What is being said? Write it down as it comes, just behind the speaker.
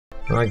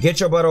Alright, get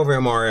your butt over here,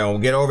 Mario.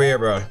 Get over here,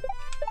 bro.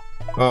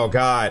 Oh,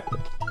 God.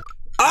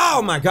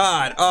 Oh, my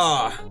God.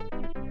 Oh.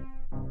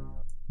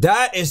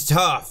 That is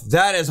tough.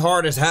 That is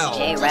hard as hell.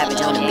 Hey,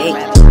 Ravage on the beat.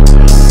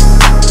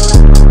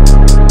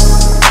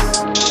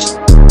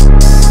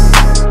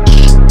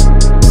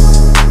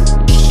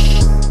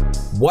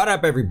 What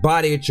up,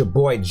 everybody? It's your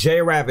boy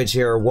J Ravage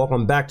here.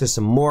 Welcome back to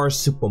some more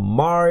Super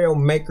Mario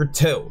Maker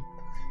 2.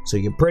 So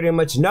you pretty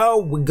much know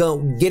we're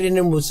gonna get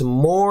in with some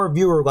more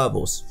viewer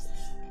levels.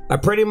 I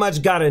pretty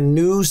much got a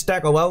new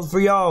stack of levels for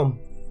y'all.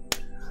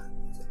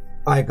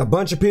 Like a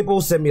bunch of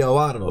people sent me a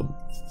lot of them.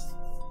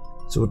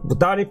 So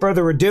without any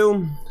further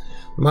ado,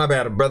 my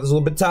bad, brother's a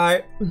little bit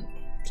tired.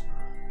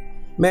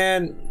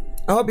 Man,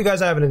 I hope you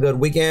guys are having a good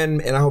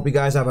weekend, and I hope you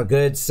guys have a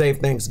good, safe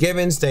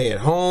Thanksgiving. Stay at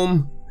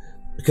home,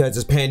 because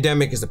this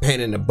pandemic is a pain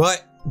in the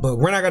butt. But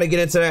we're not gonna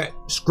get into that.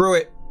 Screw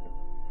it.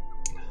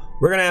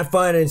 We're gonna have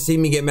fun and see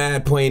me get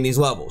mad playing these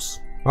levels.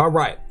 All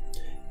right.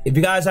 If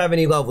you guys have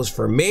any levels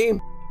for me,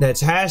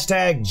 that's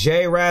hashtag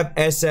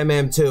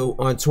JRavSMM2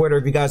 on Twitter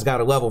if you guys got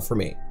a level for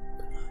me.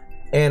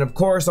 And of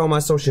course, on my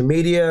social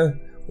media,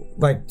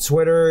 like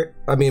Twitter,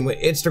 with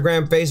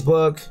Instagram,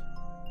 Facebook,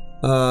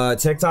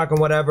 TikTok, and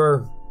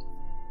whatever.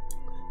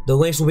 The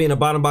links will be in the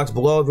bottom box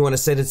below if you want to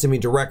send it to me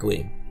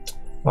directly.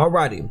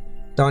 Alrighty.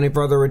 Without any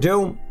further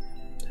ado,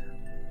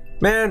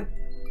 man,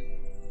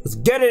 let's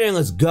get it in,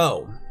 let's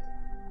go.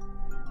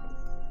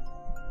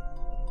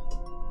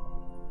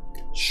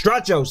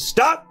 Strut your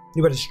stuff.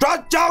 You better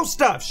strut your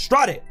stuff.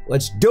 Strut it.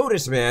 Let's do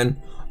this,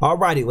 man.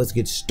 Alrighty, let's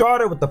get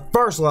started with the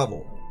first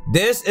level.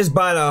 This is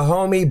by the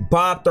homie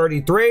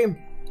Bob33.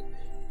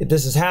 If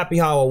this is Happy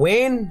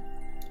Halloween,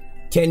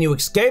 can you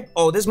escape?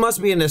 Oh, this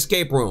must be an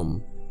escape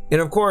room. And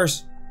of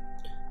course,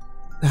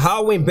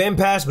 Halloween been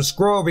passed, but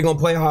screw it, we're gonna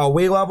play a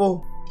Halloween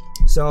level.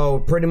 So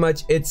pretty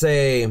much it's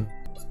a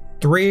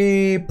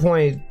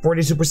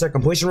 3.42%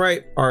 completion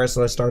rate. Alright,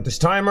 so let's start this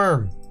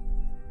timer.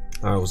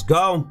 Alright, let's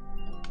go.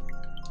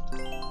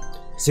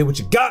 See what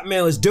you got,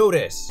 man. Let's do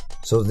this.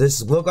 So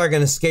this look like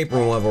an escape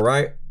room level,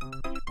 right?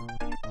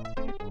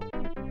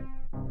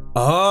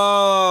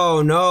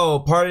 Oh no,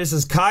 part of this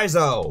is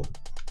Kaizo.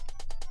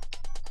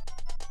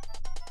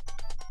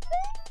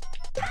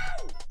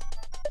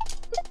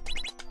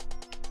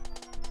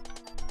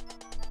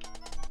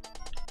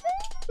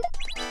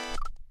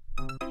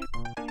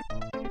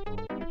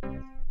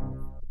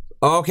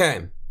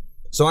 Okay,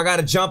 so I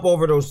gotta jump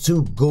over those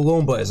two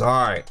Goombas.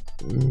 All right.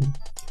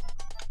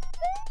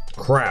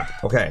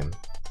 Crap. Okay.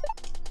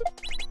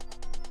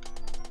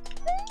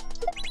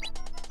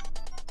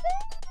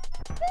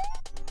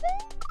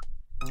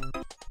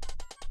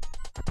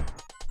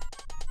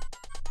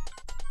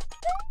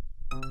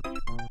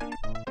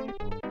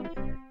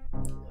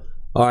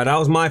 All right, that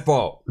was my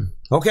fault.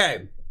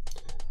 Okay,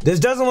 this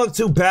doesn't look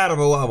too bad of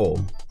a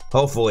level.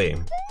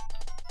 Hopefully.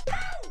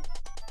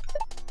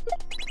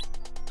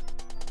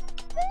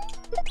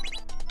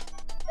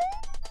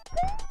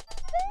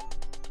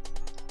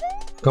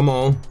 Come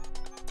on.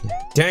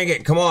 Dang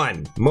it, come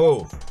on.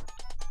 Move.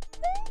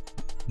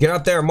 Get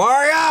up there,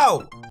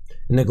 Mario!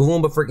 And the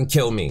Goomba freaking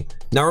killed me.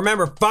 Now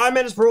remember, 5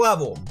 minutes per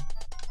level.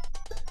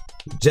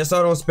 Just so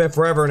I don't spend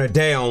forever in a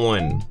day on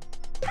one.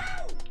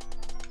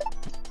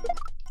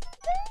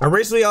 I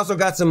recently also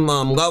got some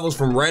levels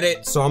from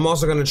Reddit, so I'm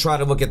also gonna try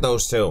to look at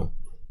those too.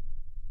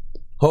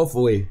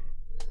 Hopefully.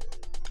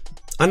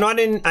 I know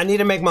I need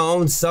to make my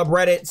own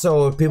subreddit,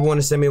 so if people want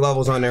to send me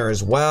levels on there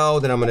as well,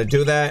 then I'm gonna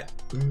do that.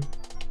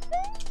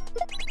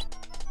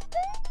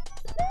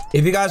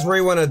 If you guys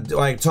really want to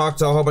like talk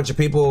to a whole bunch of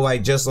people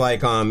like just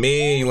like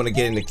me, you want to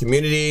get in the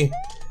community,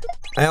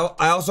 I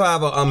also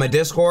have a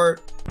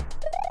Discord.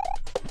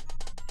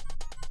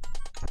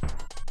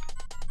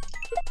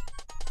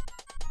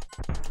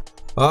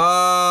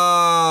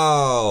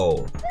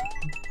 Oh.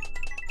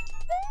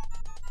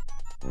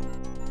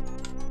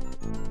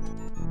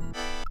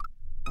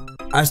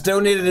 I still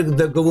needed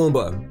the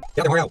Goomba.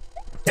 Yeah, Mario.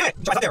 Damn it!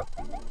 You up there.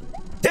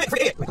 Damn it, freaking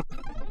idiot! You're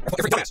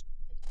freaking dumbass.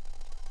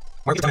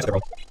 Mario, you're dumbass there,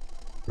 bro.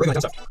 Really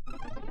nice stuff.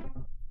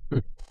 2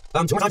 more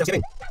times,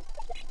 Thanksgiving.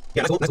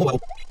 Yeah, nice cool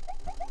level.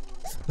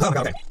 Oh,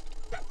 God, okay.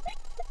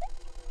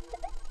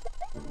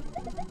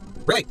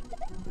 Really?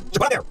 Just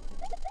put up there.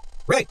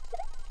 Really?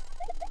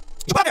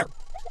 Just put up there.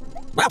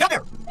 Wow, got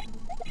there.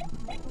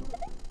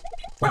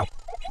 Wow.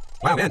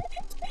 Wow, man.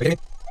 Are you kidding me?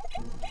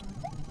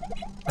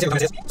 I see what time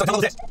it is. So tell me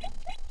what it is.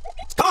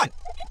 Come on.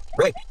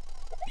 Really?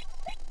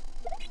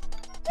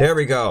 There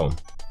we go.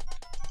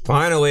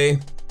 Finally.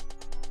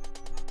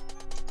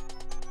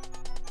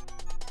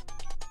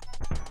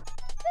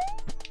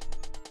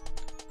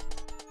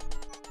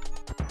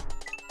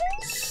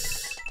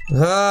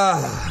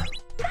 I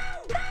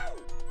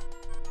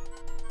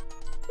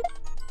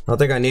don't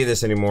think I need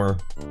this anymore.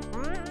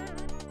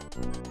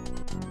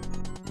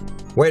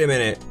 Wait a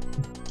minute.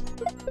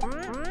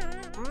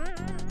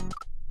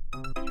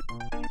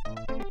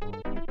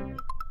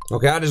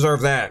 Okay, I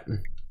deserve that.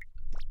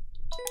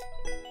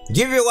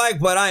 Give your like,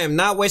 but I am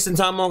not wasting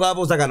time on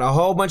levels. I got a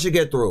whole bunch to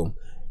get through.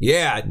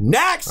 Yeah,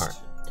 next! Right.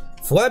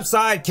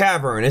 Flipside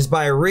Cavern. It's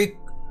by Rictendo.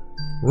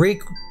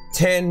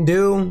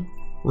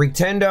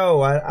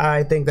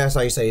 I think that's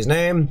how you say his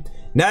name.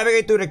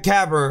 Navigate through the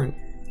cavern.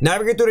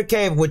 Navigate through the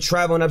cave with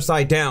traveling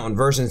upside down.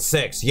 Version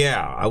 6.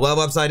 Yeah, I love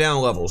upside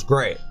down levels.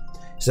 Great.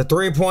 It's a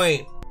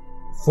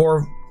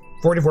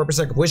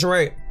 3.44% completion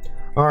rate.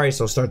 All right,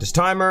 so start this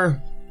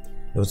timer.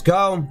 Let's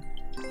go.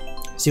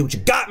 See what you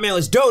got, man.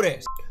 Let's do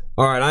this.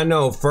 All right, I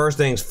know. First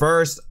things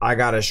first. I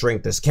gotta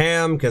shrink this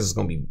cam because it's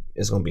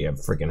gonna be a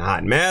freaking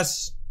hot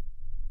mess.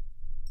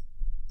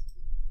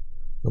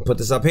 I'll put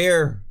this up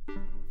here.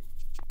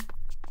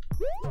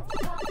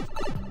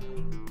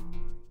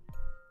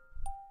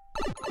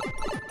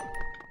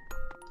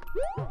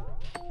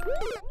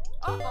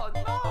 Oh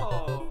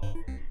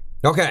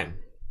no. Okay.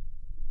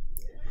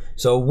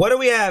 So what do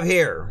we have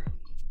here?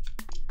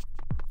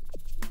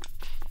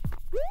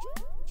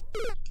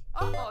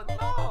 Oh no.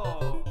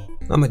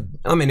 I'm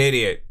an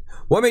idiot.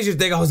 What makes you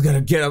think I was gonna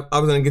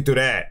get through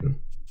that?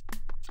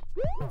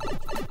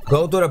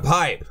 Go through the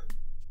pipe.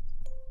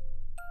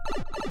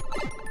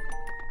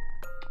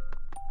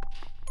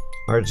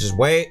 Or just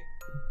wait.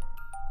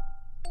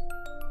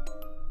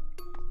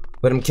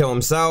 Let him kill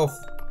himself.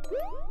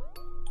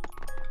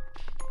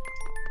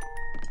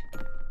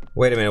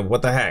 Wait a minute,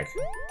 what the heck?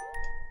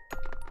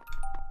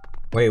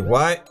 Wait,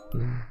 what?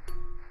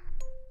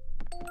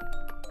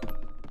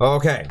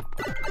 Okay.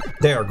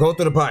 There, go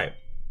through the pipe.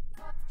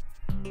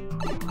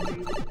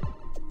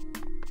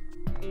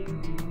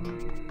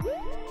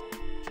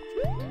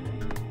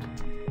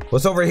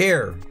 What's over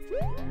here?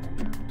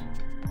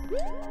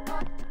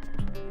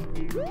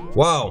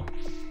 Whoa.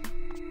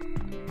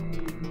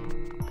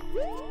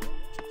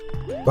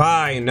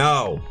 Bye,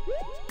 no.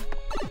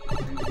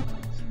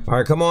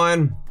 Alright, come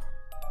on.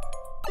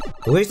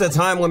 At least the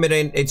time limit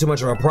ain't too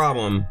much of a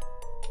problem.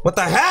 What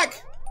the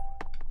heck?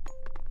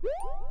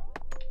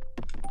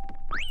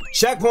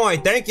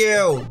 Checkpoint, thank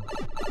you.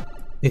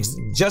 It's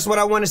just what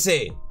I want to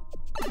see.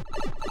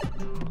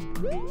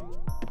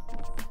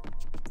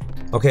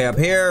 Okay, up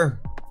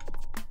here.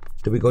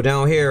 Do we go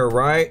down here,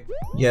 right?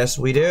 Yes,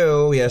 we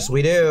do. Yes,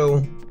 we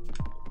do.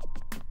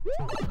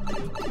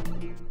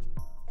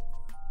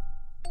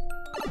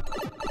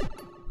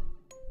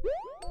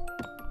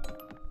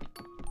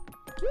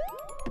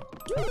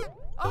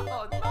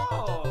 Oh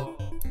no.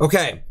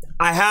 Okay,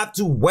 I have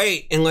to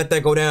wait and let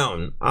that go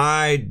down.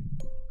 I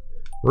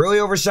really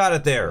overshot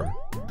it there.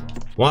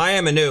 Well, I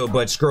am a noob,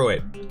 but screw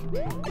it.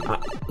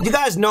 You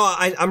guys know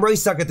I'm really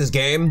stuck at this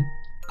game.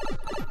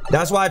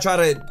 That's why I try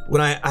to,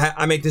 when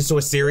I make this to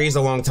a series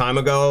a long time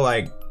ago,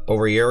 like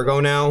over a year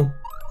ago now.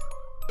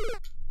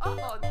 Oh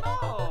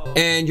no.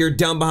 And your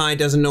dumb behind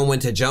doesn't know when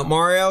to jump,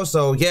 Mario.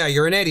 So yeah,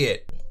 you're an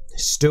idiot.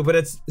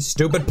 Stupid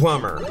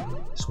plumber.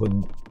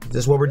 This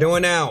is what we're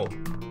doing now.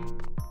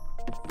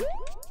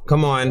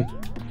 Come on.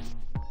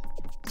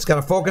 Just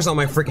gotta focus on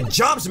my freaking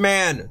jumps,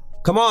 man.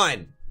 Come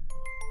on.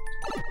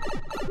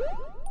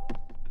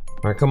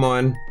 All right, come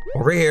on.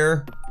 Over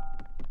here.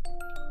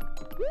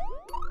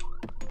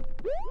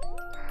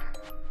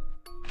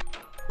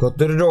 Go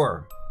through the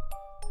door.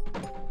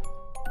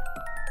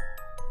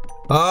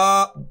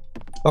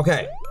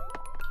 Okay.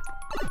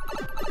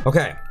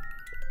 Okay.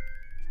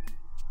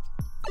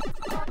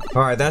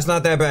 All right, that's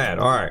not that bad.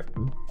 All right.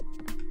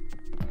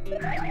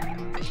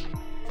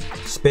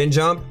 Spin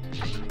jump.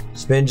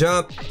 Spin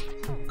jump.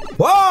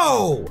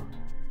 Whoa!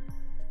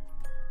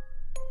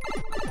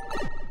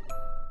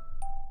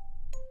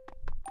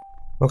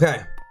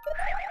 Okay.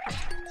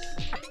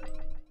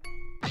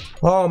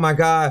 Oh my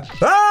god.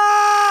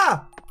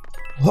 Ah!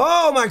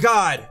 Oh my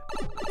god.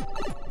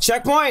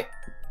 Checkpoint.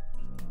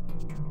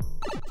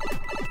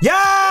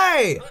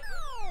 Yay!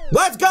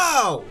 Let's go!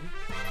 Oh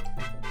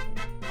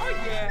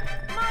yeah.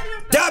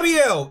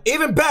 W!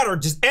 Even better,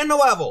 just end the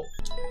level.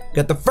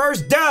 Got the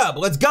first dub,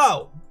 let's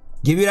go.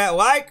 Give you that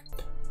like.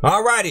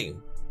 Alrighty.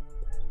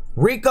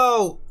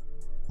 Rictendo.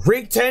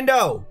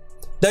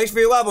 Thanks for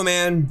your level,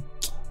 man.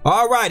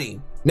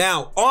 Alrighty.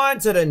 Now, on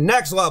to the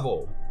next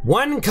level.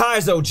 One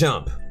Kaizo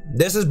jump.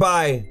 This is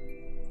by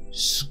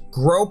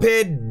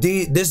Scropid.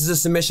 This is a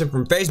submission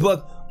from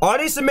Facebook. All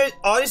these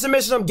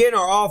submissions I'm getting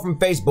are all from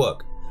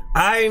Facebook.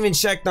 I even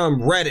checked on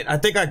Reddit. I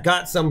think I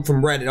got some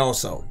from Reddit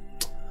also.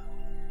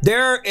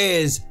 There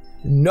is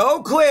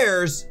no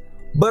clears,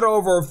 but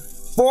over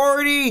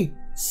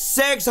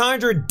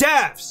 4,600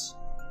 deaths.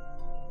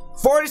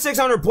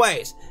 4,600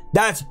 plays.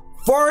 That's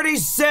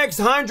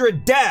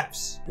 4,600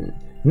 deaths.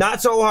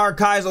 Not so hard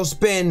Kaizo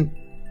spin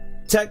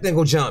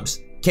technical jumps.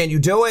 Can you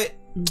do it?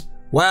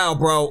 Wow,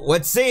 bro.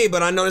 Let's see,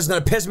 but I know this is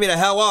gonna piss me the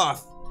hell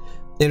off.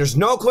 And there's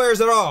no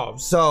clears at all,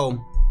 so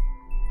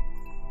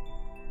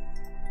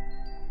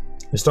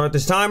let's start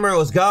this timer.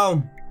 Let's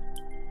go.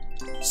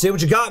 See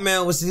what you got,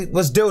 man.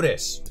 Let's do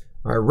this.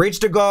 All right,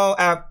 reach the goal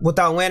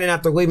without landing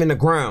after leaving the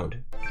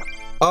ground.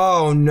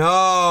 Oh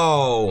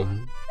no.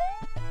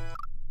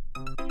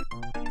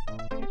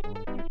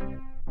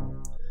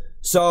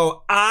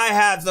 So I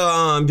have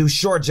to do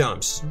short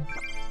jumps.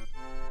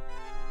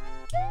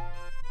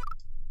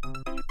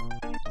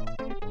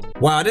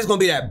 Wow, this is gonna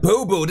be that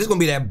boo-boo. This is gonna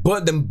be that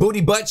them booty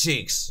butt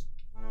cheeks.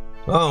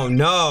 Oh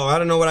no, I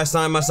don't know what I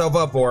signed myself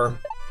up for.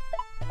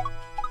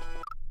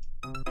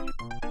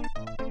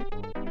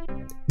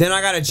 Then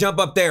I gotta jump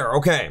up there,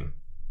 okay.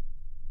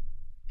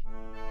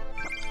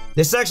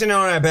 This section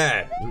ain't that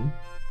bad.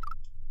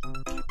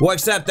 We'll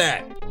accept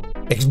that.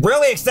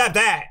 Really accept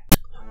that.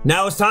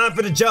 Now it's time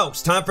for the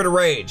jokes, time for the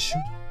rage.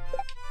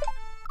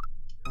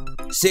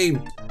 See,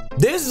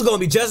 this is gonna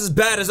be just as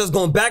bad as us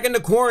going back into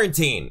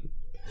quarantine.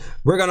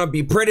 We're gonna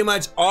be pretty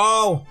much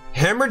all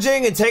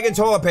hemorrhaging and taking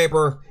toilet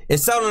paper and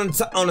selling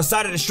on the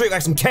side of the street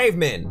like some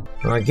cavemen.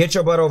 All right, get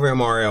your butt over here,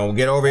 Mario.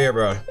 Get over here,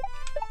 bro.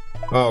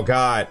 Oh,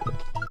 God.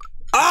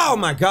 Oh,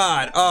 my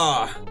God.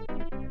 Oh.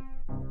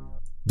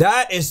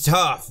 That is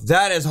tough.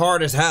 That is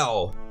hard as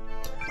hell.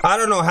 I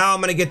don't know how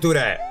I'm gonna get through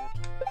that.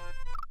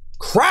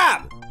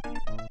 Crap!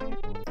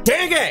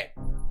 Dang it!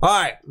 All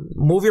right,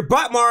 move your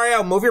butt,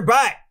 Mario. Move your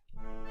butt.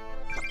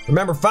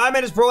 Remember, 5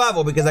 minutes per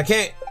level because I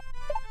can't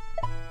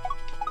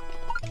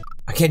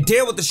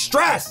deal with the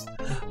stress.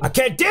 I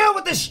can't deal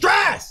with the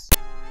stress.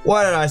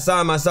 What did I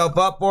sign myself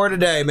up for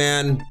today,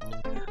 man?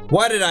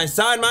 What did I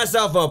sign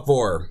myself up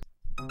for?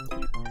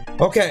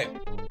 Okay,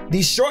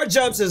 these short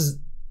jumps is,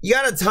 you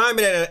gotta time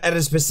it at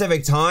a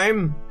specific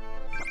time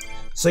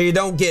so you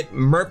don't get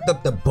murked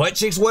up the butt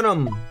cheeks with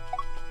them.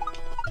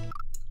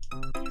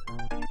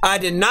 I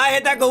did not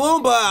hit that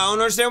Goomba. I don't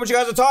understand what you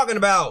guys are talking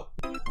about.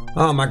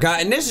 Oh my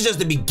God, and this is just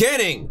the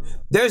beginning.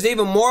 There's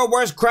even more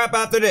worse crap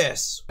after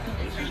this.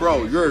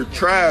 Bro, you're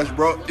trash,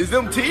 bro. Is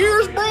them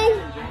tears,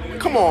 bro?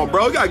 Come on,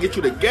 bro. You gotta get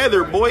you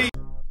together, boy.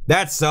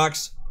 That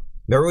sucks.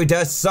 That really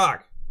does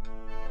suck.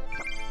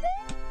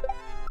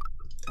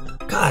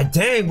 God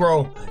dang,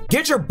 bro.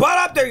 Get your butt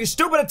up there, you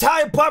stupid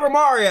Italian plumber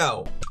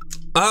Mario.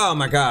 Oh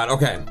my God,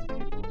 okay.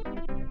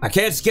 I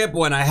can't skip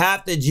one. I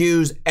have to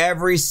use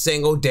every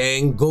single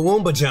dang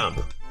Goomba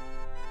jump.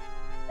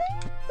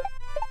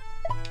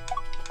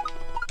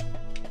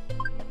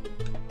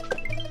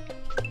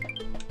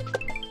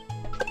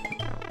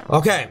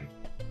 Okay.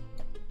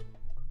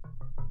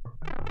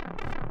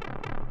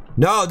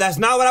 No, that's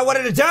not what I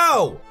wanted to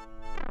do.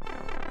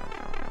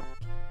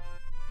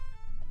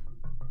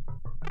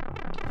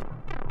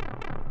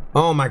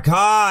 Oh my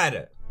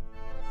God.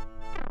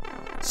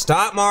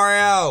 Stop,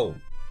 Mario.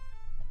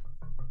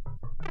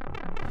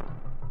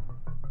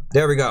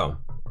 There we go.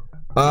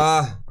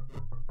 Oh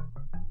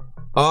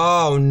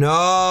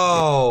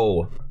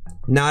no.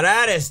 Now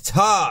that is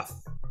tough.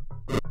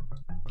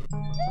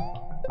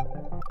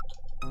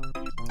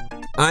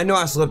 I know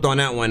I slipped on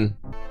that one.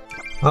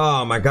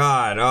 Oh my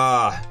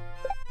God.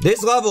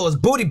 This level is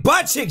booty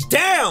butt cheeks.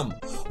 Damn.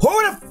 Who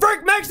the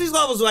frick makes these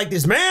levels like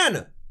this,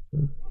 man?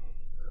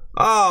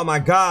 Oh my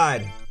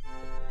God.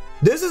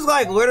 This is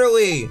like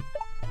literally,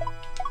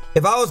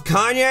 if I was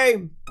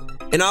Kanye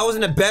and I was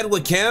in a bed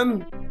with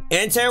Kim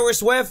and Taylor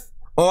Swift,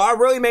 oh, I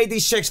really made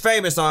these chicks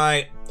famous, all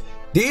right?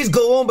 These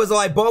Goombas are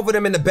like both of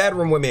them in the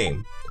bedroom with me.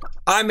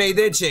 I made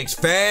them chicks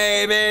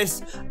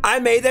famous. I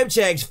made them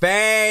chicks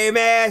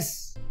famous.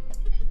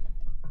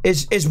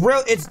 It's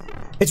really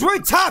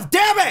tough,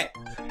 damn it!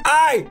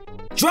 I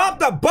dropped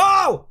the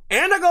ball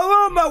and the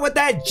Goomba with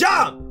that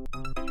jump.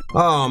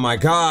 Oh my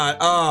God,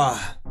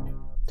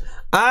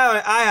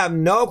 I have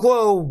no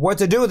clue what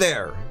to do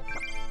there.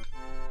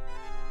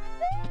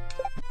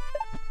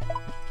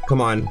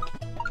 Come on.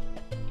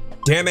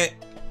 Damn it.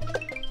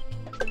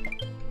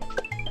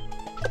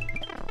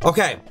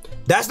 Okay,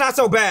 that's not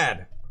so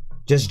bad.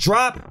 Just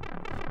drop.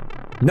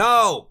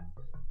 No.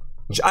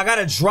 I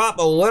gotta drop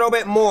a little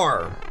bit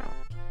more.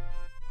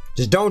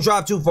 Just don't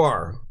drop too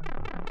far.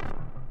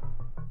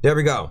 There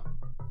we go.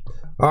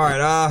 All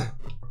right,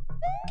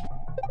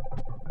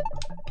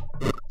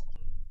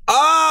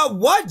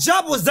 what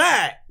jump was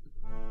that?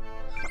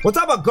 What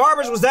type of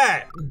garbage was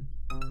that?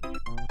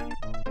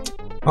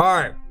 All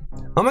right,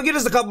 I'm gonna give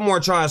this a couple more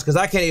tries because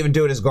I can't even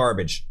do this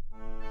garbage.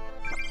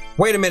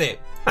 Wait a minute,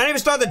 I didn't even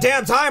start the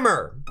damn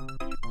timer.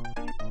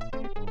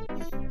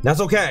 That's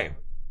okay.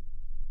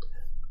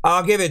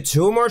 I'll give it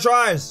 2 more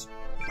tries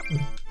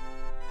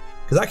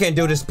because I can't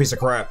do this piece of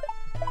crap.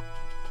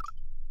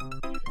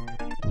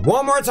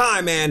 One more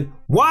time, man.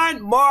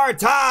 One more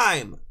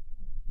time.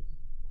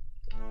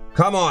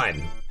 Come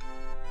on.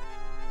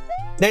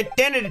 Damn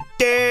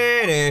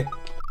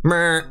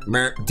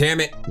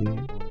it.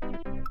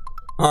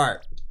 All right.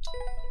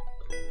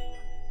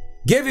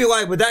 Give you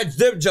like, but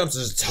them jumps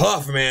is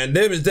tough, man.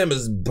 Them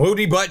is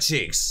booty butt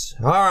cheeks.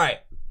 All right.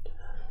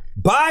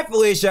 Bye,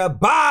 Felicia.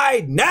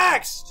 Bye.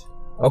 Next.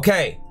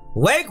 Okay.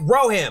 Lake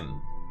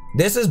Rohim.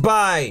 This is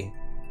by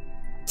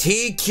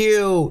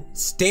TQ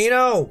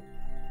Steno.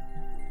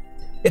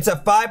 It's a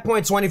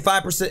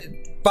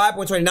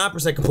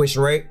 5.29%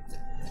 completion rate.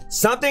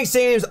 Something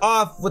seems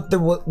off with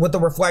the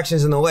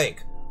reflections in the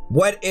lake.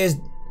 What is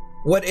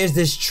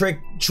this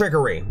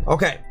trickery?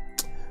 Okay,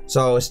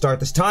 so let's start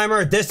this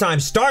timer. This time,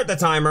 start the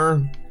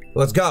timer.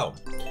 Let's go.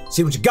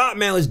 See what you got,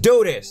 man. Let's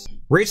do this.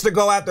 Reach the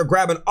goal after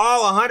grabbing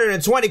all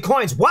 120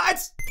 coins.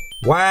 What?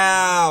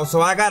 Wow. So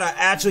I gotta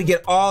actually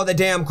get all the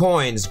damn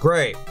coins.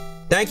 Great.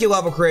 Thank you,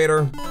 level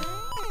creator.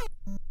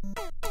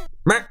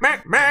 Oh,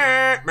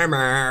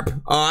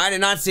 I did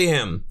not see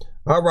him.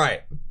 All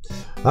right.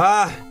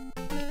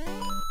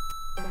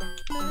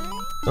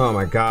 Oh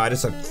my god,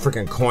 it's a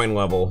freaking coin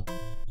level.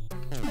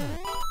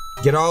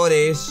 Get all of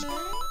these.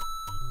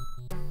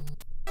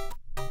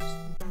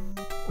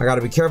 I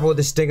gotta be careful with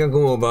this stinking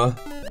Goomba.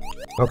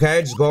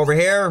 Okay, just go over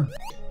here.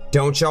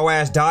 Don't your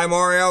ass die,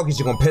 Mario, because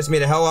you're gonna piss me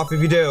the hell off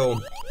if you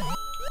do.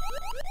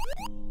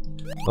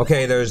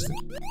 Okay, there's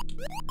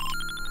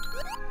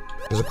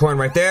a coin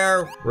right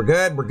there. We're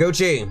good. We're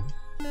Gucci.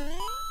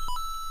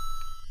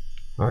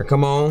 All right,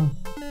 come on.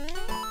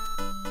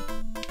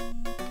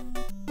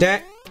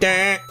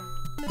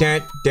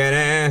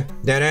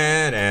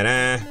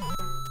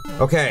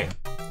 Okay.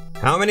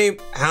 How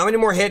many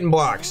more hidden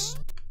blocks?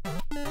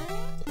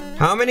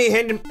 How many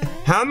hidden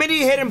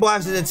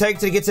blocks does it take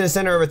to get to the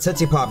center of a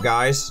Tootsie Pop,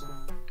 guys?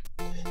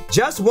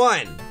 Just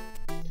one.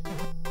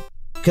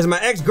 Because my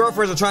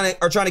ex-girlfriends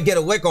are trying to get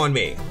a lick on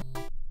me.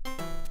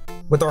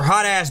 With their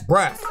hot ass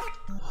breath.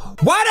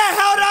 Why the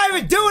hell did I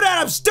even do that?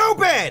 I'm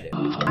stupid!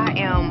 I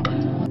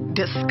am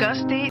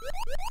disgusted.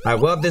 I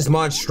love this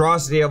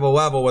monstrosity of a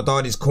level with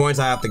all these coins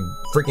I have to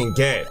freaking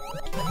get.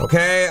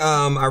 Okay,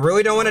 I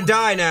really don't want to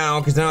die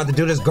now, because then I have to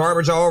do this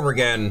garbage all over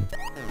again.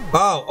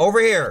 Oh, over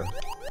here.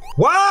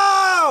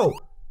 Whoa!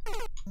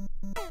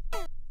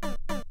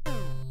 God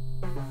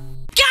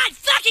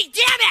fucking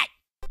damn it!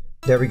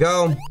 There we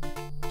go.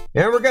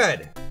 And we're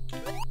good.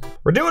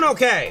 We're doing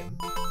okay.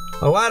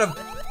 A lot of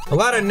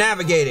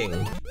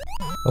navigating.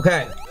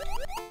 Okay.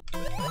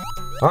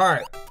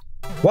 Alright.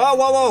 Whoa,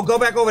 whoa, whoa. Go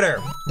back over there.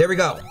 There we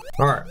go.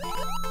 Alright.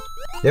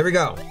 There we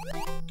go.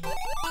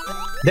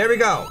 There we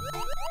go.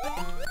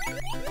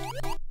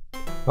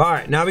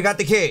 Alright, now we got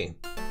the key.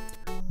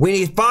 We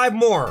need 5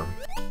 more.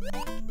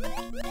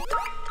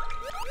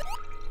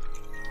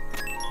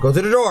 Go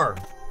to the door.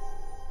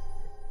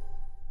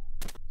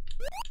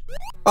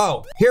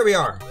 Oh, here we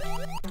are.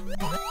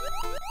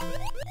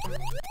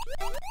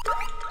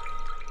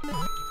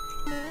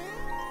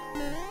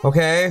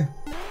 Okay.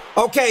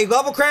 Okay,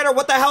 level creator,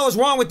 what the hell is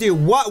wrong with you?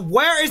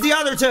 Where is the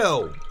other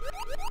 2?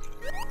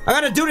 I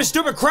gotta do this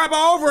stupid crap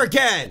all over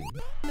again.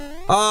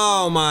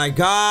 Oh my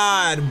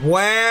god,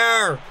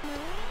 where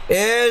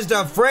is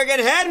the friggin'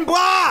 hidden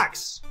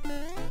blocks?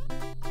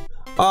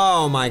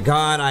 Oh my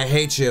god, I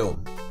hate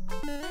you.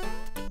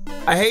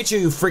 I hate you,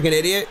 you freaking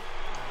idiot.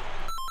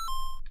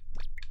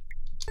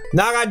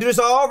 Now I gotta do this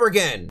all over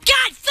again.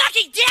 God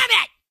fucking damn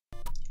it!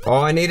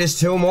 All I need is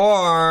 2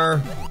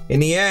 more.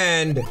 In the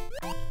end.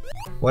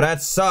 Well,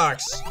 that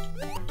sucks.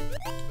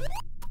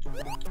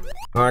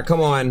 Alright,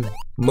 come on.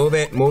 Move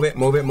it, move it,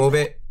 move it, move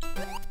it.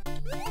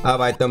 I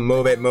like to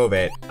move it, move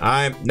it.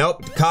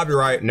 Nope,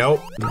 copyright,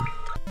 nope.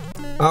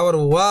 I would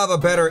love a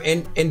better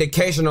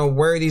indication of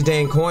where these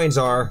dang coins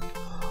are.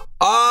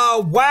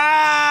 Oh,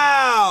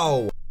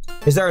 wow!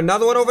 Is there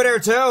another one over there,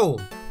 too?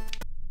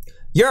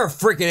 You're a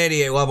freaking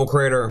idiot, level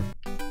creator.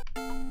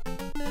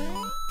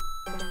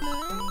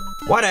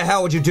 Why the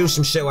hell would you do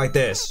some shit like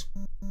this?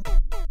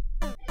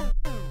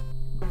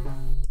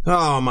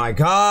 Oh my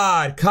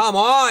god, come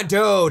on,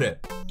 dude!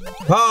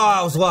 Oh,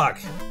 that was luck.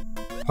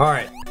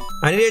 Alright,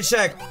 I need to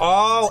check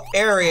all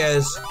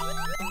areas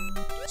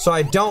so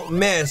I don't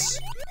miss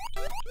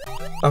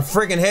a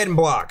freaking hidden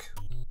block.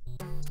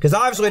 Because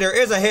obviously there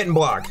is a hidden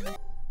block.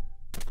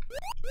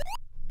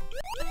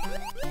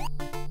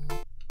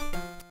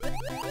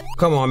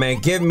 Come on, man,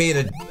 give me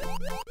the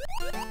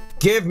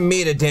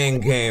dang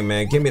game,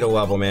 man. Give me the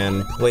level,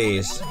 man,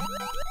 please.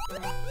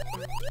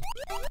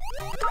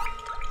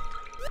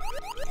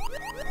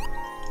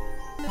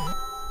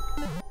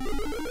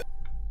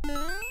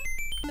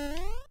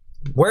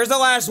 Where's the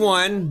last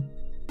one?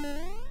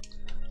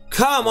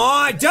 Come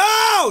on,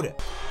 dude!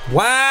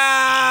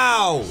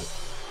 Wow!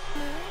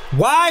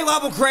 Why,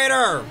 level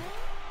creator?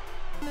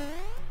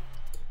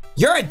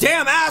 You're a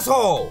damn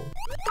asshole!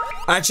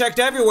 I checked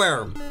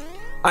everywhere.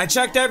 I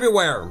checked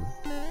everywhere.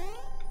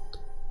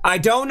 I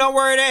don't know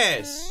where it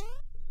is.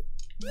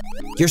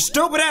 Your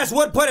stupid ass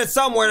would put it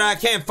somewhere that I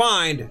can't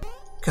find.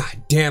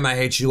 God damn, I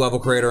hate you, level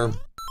creator.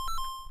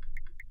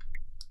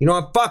 You know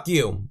what? Fuck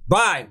you.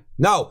 Bye.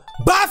 No.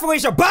 Bye,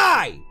 Felicia.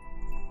 Bye.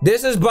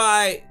 This is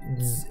by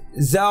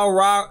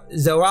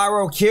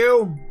Zeraro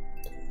Q.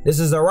 This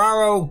is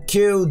Zeraro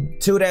Q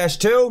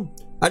 2-2.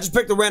 I just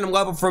picked a random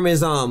level from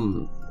his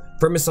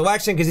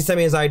selection because he sent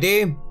me his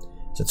ID.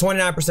 It's a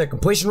 29%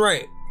 completion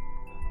rate.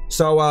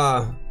 So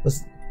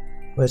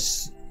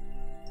let's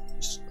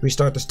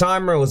restart this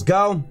timer. Let's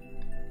go.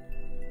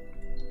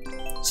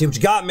 See what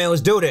you got, man.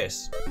 Let's do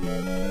this.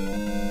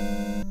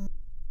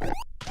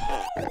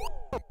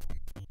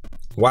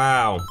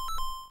 Wow.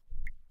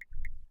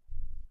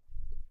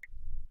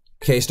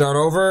 Okay, start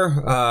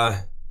over.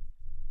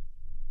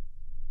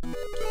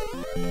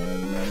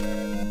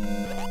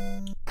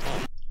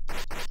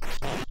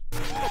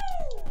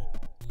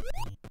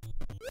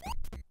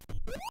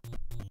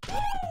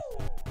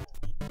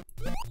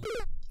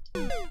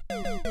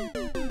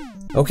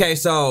 Okay,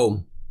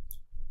 so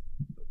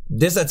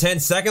this is a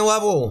 10-second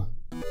level.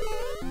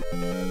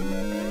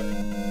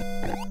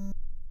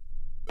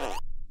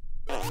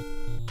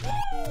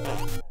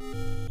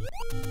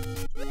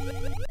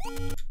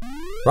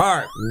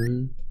 Alright.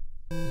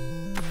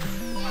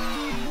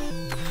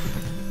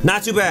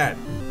 Not too bad.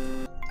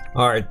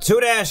 Alright,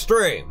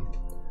 2-3.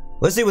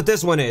 Let's see what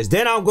this one is.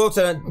 Then I'll go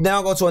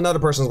to another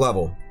person's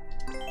level.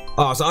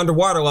 Oh, it's an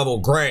underwater level.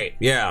 Great.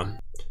 Yeah.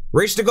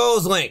 Reach the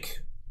goals link.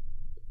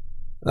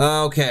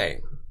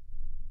 Okay.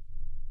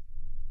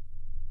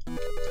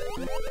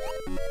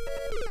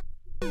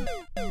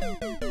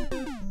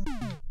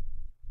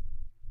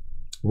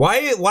 Why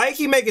you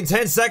keep making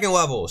 10-second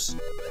levels?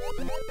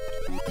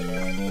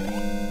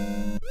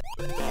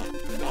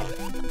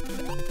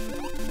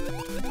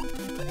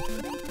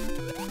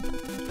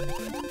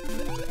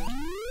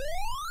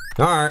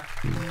 Alright.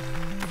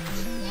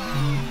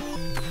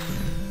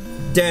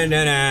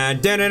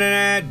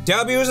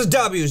 W's is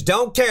W's,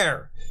 don't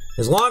care.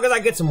 As long as I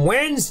get some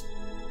wins,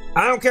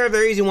 I don't care if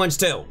they're easy ones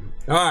too.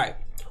 Alright.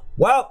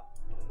 Well,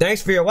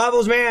 thanks for your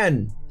levels,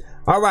 man.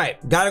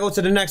 Alright, gotta go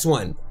to the next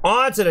one.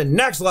 On to the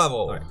next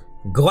level. Right.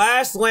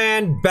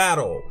 Glassland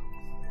Battle.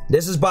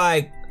 This is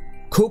by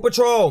Koopa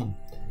Patrol.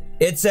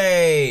 It's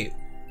a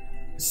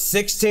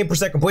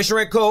 16% completion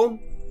rate, cool.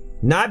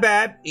 Not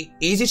bad,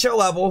 easy chill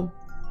level.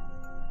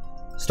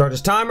 Start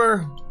this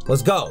timer,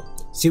 let's go.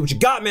 See what you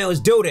got, man, let's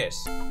do this.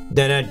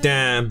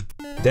 Da-da-da,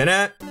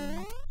 da-da,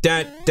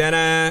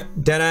 da-da-da,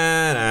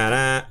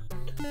 da-da-da-da.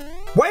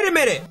 Wait a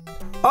minute.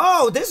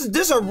 Oh, this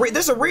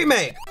is a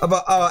remake of a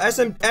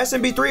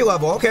SMB3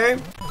 level, okay.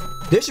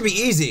 This should be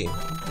easy.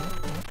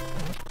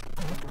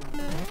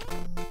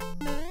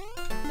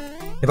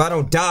 If I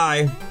don't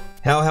die,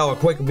 hella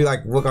quick will be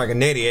like, look like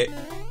an idiot.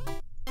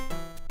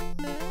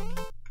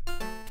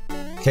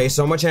 Okay,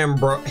 so much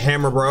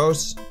Hammer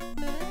Bros.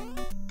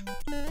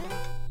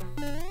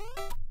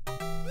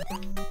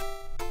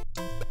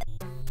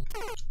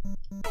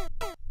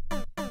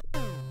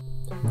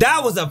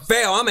 That was a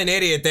fail. I'm an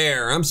idiot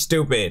there. I'm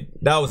stupid.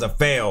 That was a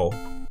fail.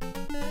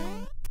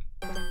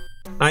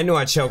 I knew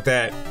I choked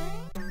that.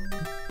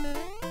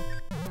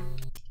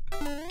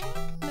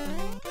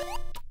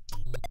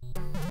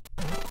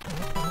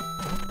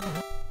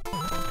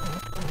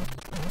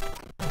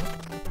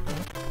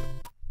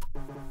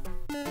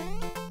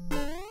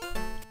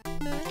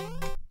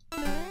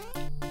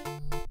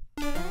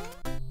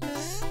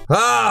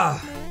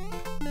 Ah!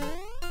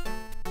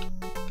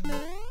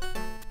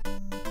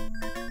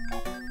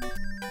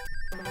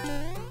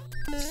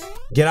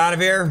 Get out of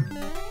here.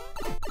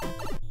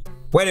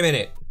 Wait a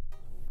minute.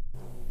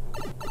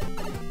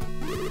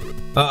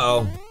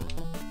 Uh-oh.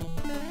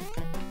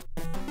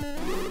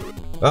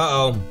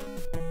 Uh-oh.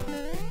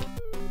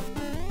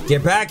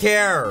 Get back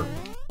here.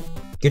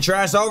 Get your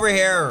ass over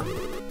here.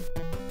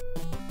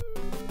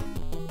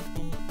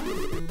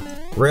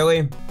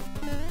 Really?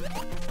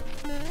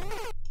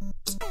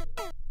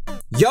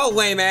 Yo,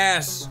 lame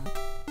ass.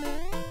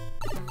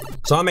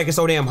 So I'm making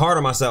so damn hard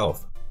on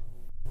myself.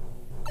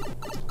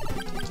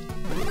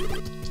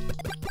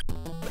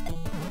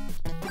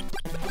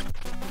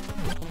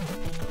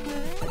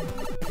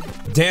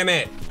 Damn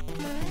it.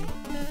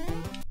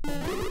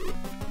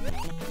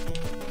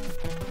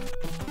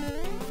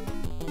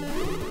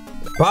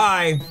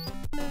 Bye.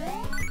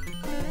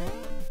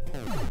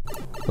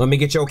 Let me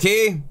get your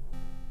key.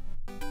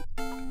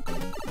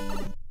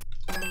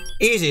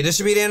 Easy, this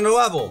should be the end of the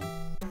level.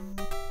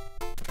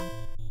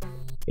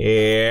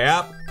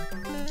 Yep.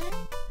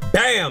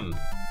 Bam.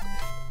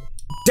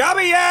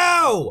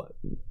 W!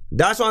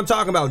 That's what I'm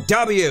talking about,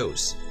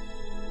 W's.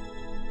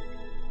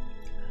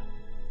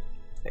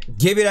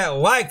 Give you that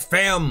like,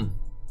 fam.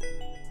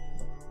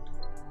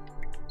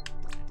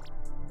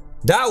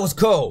 That was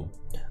cool.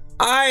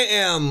 I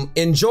am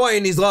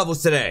enjoying these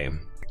levels today.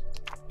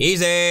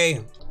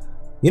 Easy.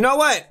 You know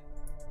what?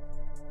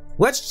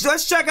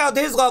 Let's check out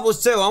his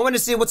levels too. I want to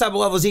see what type of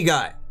levels he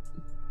got.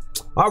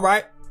 All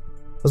right.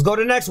 Let's go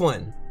to the next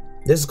one.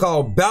 This is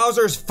called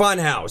Bowser's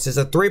Funhouse. It's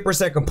a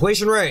 3%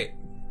 completion rate.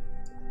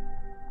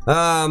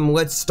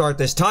 Let's start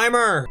this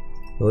timer.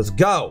 Let's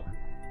go.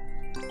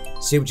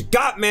 See what you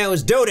got, man.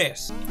 Let's do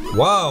this.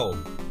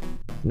 Whoa.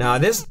 Now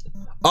this.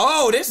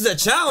 Oh, this is a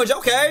challenge.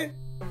 Okay.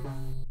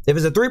 If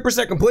it's a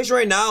 3% completion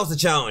rate, now it's a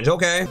challenge.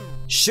 Okay.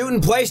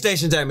 Shooting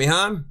PlayStations at me,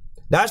 huh?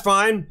 That's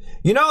fine.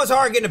 You know it's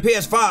hard getting a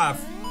PS5.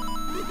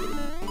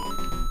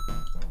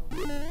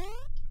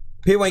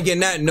 People ain't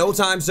getting that in no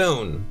time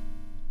soon.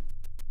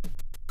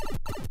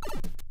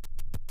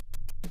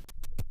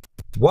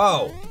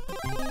 Whoa.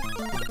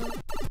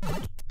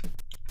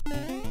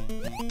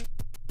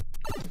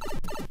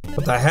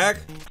 What the heck?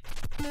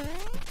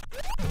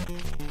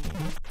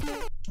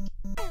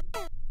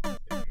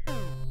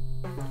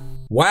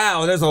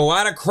 Wow, there's a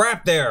lot of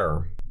crap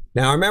there.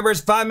 Now remember,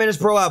 it's 5 minutes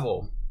per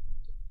level.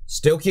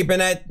 Still keeping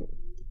that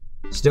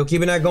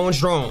going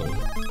strong.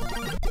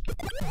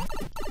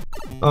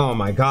 Oh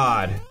my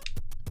God.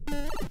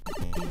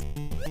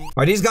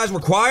 Are these guys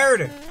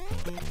required?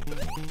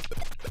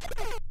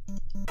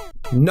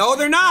 No,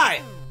 they're not.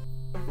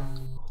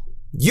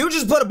 You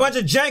just put a bunch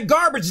of jank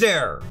garbage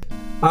there.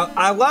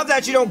 I love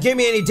that you don't give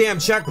me any damn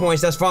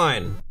checkpoints. That's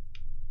fine.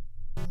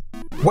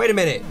 Wait a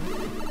minute.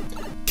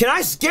 Can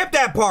I skip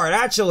that part,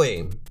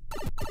 actually?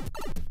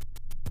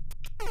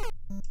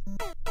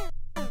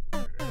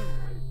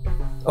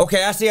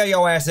 Okay, I see how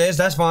your ass is.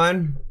 That's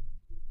fine.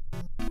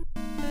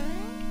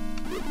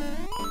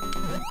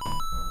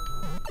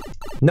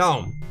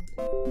 No.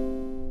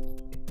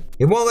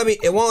 It won't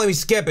let me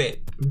skip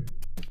it.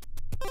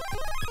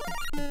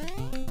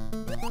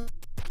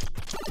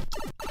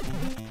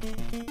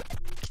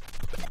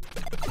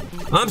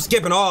 I'm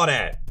skipping all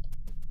that.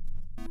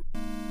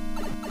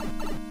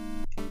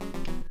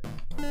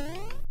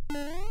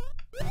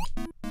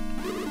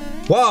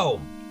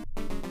 Whoa.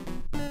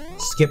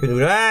 Skipping through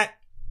that.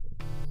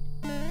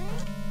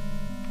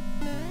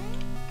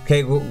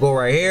 Okay, go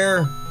right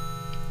here.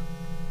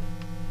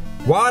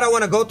 Why do I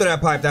want to go through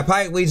that pipe? That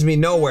pipe leads me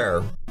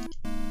nowhere.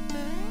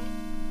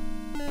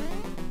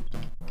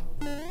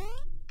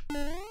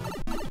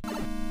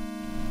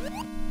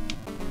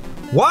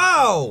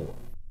 Wow!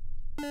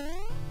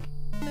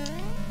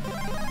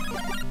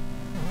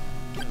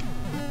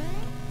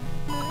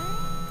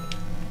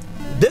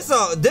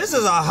 This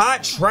is a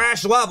hot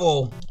trash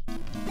level.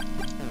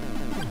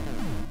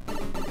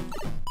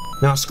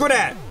 Now screw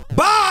that.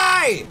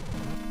 Bye!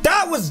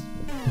 That was...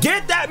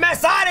 Get that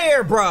mess out of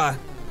here, bruh.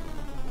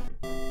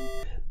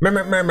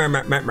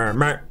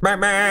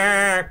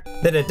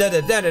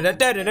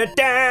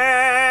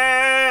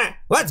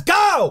 Let's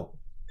go!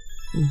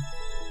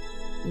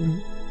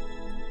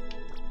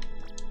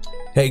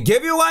 Hey,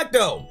 give you what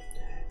though?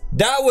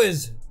 That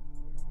was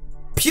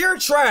pure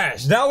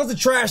trash. That was a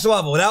trash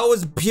level. That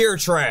was pure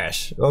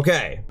trash.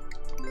 Okay.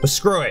 But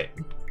screw it.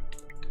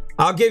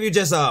 I'll give you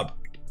just a...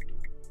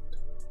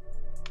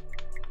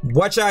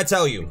 What should I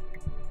tell you?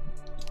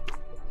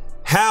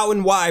 How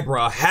and why,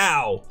 bro?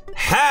 How?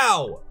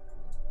 How?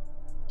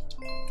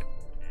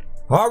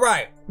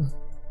 Alright.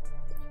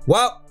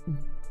 Well,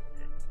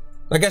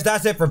 I guess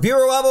that's it for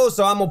viewer level,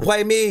 so I'm gonna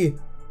play me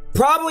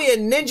probably a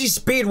ninja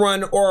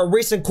speedrun or a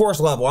recent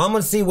course level. I'm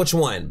gonna see which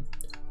one.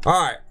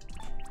 Alright.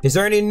 Is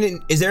there any new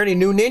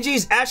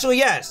ninjas? Actually,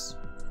 yes.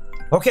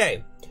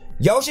 Okay.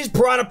 Yoshi's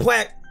Piranha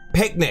Plant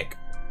Picnic.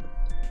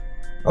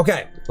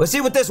 Okay, let's see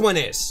what this one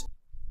is.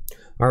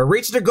 Alright,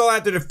 reach the goal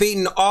after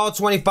defeating all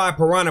 25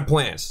 piranha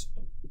plants.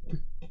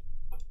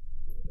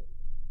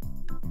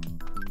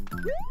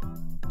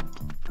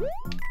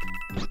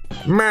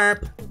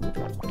 Merp.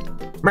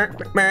 Merp,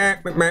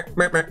 merp, merp,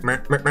 merp, merp,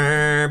 merp, merp,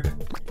 merp.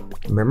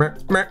 Merp,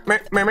 merp,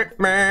 merp, merp,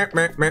 merp,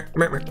 merp, merp, merp,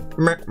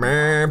 merp,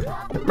 merp.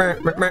 Merp,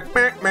 merp, merp,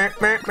 merp, merp,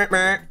 merp, merp,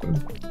 merp.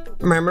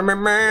 Merp, merp,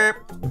 merp, merp.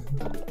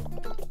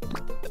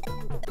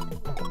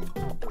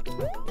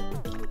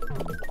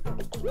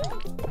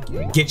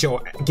 Get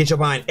your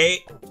behind.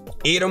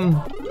 Eat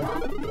them.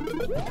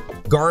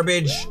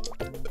 Garbage.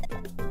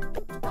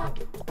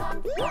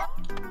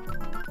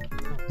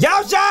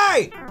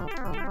 Yoshi!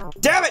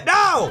 Damn it,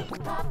 no!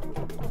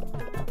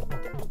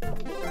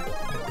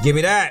 Give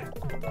me that.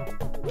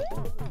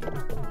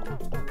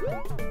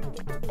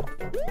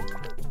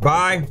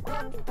 Bye.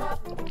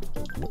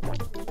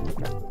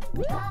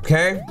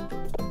 Okay.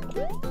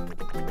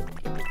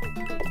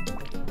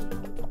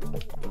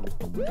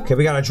 Okay,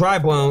 we got a dry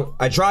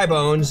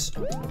bones.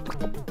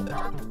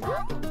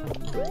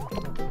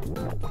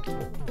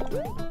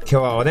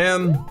 Kill all of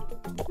them.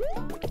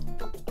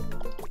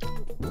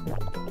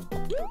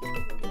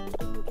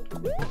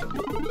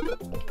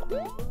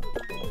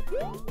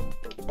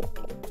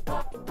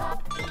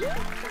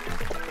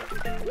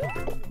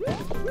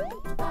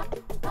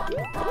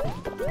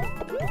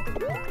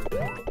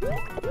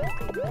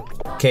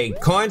 Okay,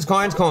 coins,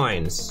 coins,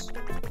 coins.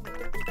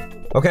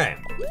 Okay.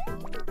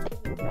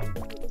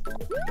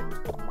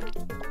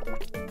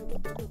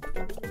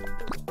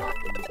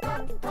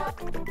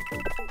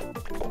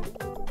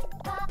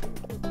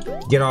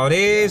 Get all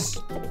these.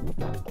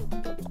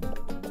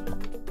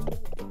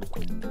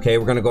 Okay,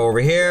 we're gonna go over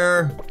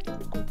here.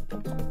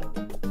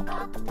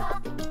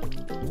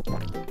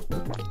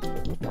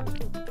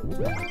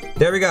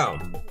 There we go.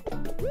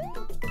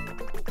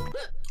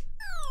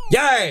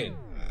 Yay!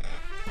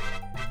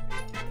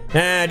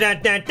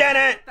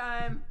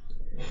 Time.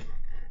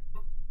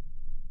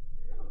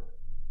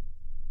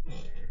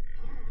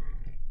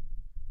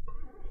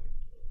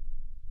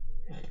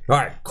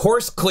 Alright,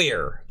 course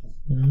clear.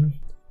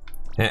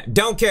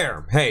 Don't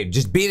care. Hey,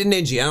 just beat a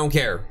ninja. I don't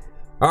care.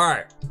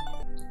 Alright.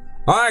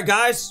 Alright,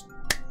 guys.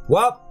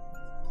 Well,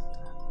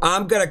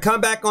 I'm gonna come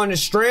back on the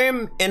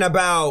stream in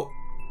about,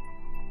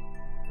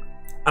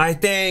 I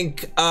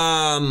think,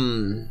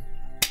 in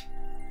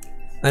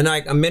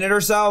like a minute or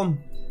so.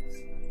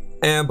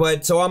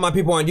 But to all my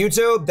people on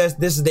YouTube, this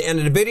is the end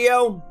of the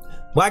video.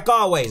 Like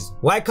always,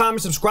 like,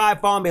 comment,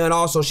 subscribe, follow me on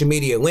all social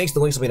media links. The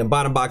links will be in the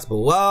bottom box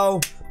below.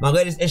 My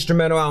latest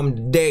instrumental album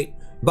to date,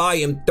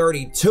 Volume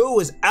 32,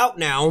 is out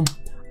now.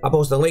 I'll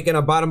post the link in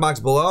the bottom box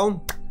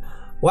below.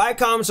 Like,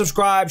 comment,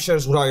 subscribe, share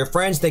this with all your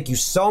friends. Thank you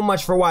so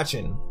much for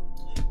watching.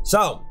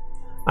 So,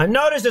 I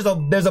noticed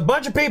there's a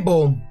bunch of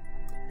people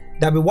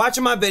that be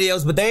watching my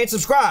videos, but they ain't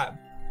subscribed.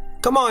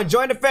 Come on,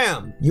 join the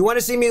fam. You want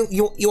to see me?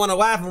 You want to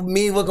laugh at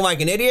me looking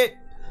like an idiot?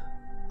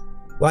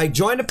 Like,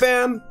 join the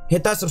fam,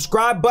 hit that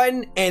subscribe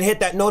button, and hit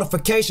that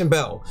notification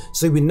bell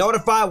so you'll be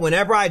notified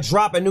whenever I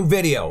drop a new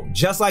video,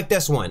 just like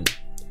this one.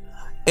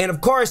 And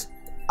of course,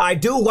 I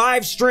do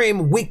live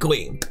stream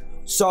weekly.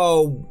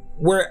 So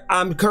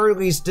I'm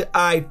currently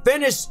I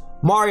finished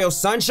Mario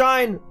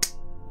Sunshine.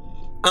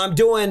 I'm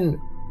doing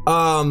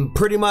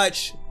pretty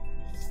much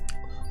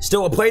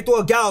still a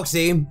playthrough of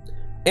Galaxy,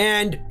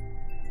 and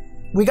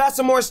we got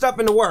some more stuff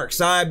in the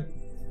works. I've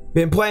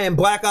been playing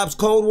Black Ops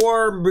Cold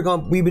War.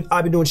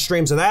 I've been doing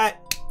streams of that.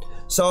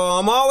 So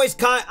I'm always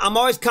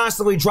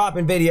constantly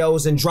dropping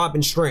videos and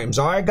dropping streams.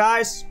 All right,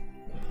 guys.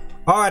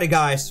 Alrighty,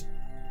 guys.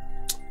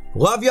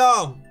 Love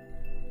y'all.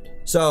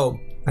 So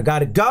I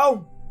gotta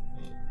go.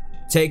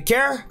 Take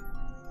care.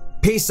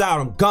 Peace out.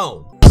 I'm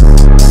gone.